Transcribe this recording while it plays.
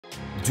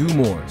do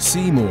more,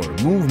 see more,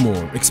 move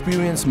more,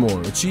 experience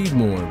more, achieve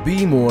more,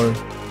 be more,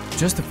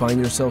 just to find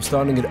yourself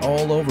starting it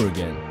all over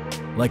again.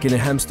 Like in a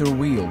hamster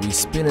wheel, we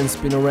spin and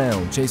spin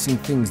around, chasing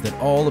things that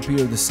all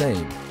appear the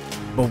same.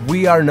 But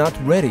we are not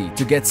ready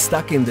to get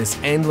stuck in this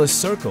endless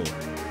circle.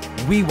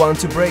 We want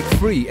to break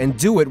free and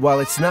do it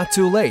while it's not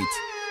too late.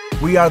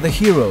 We are the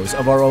heroes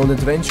of our own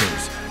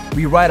adventures.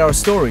 We write our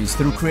stories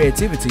through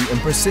creativity and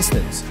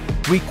persistence.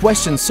 We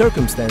question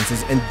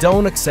circumstances and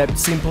don't accept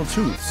simple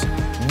truths.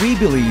 We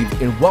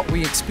believe in what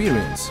we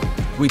experience.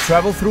 We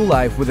travel through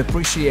life with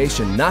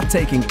appreciation, not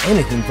taking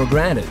anything for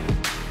granted.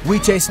 We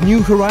chase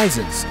new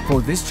horizons,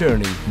 for this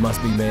journey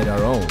must be made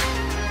our own.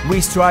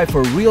 We strive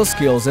for real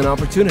skills and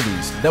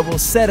opportunities that will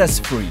set us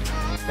free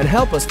and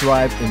help us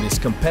thrive in this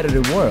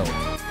competitive world.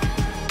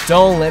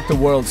 Don't let the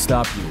world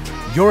stop you.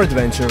 Your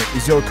adventure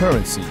is your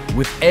currency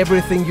with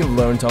everything you've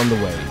learned on the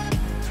way.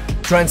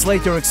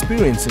 Translate your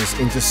experiences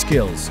into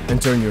skills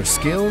and turn your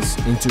skills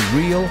into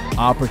real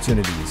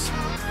opportunities.